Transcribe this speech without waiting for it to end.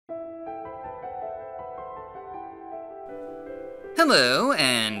Hello,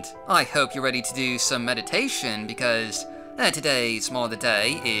 and I hope you're ready to do some meditation because today's Mod of the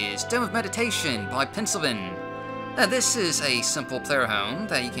Day is Dome of Meditation by Pinsvinnn. This is a simple player home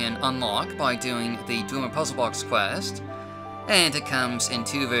that you can unlock by doing the Dwemer Puzzle Box quest, and it comes in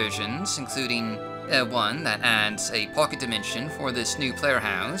two versions, including one that adds a pocket dimension for this new player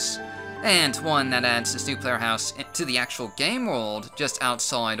house, and one that adds this new player house to the actual game world just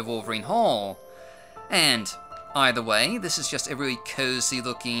outside of Wolverine Hall. And either way, this is just a really cozy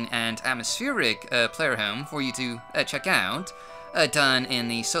looking and atmospheric player home for you to check out, done in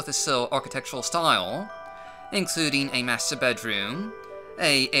the Sotha Sil architectural style, including a master bedroom,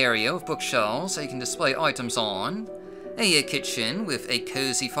 a area with bookshelves that you can display items on, a kitchen with a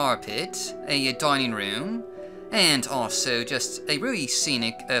cozy fire pit, a dining room, and also just a really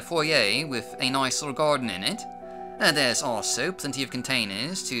scenic foyer with a nice little garden in it. There's also plenty of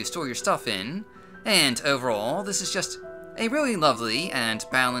containers to store your stuff in, and overall, this is just a really lovely and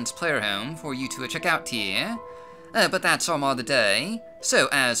balanced player home for you to check out here. But that's our mod of the day, so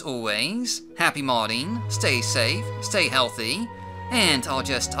as always, happy modding, stay safe, stay healthy, and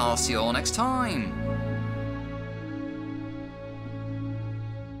I'll see you all next time.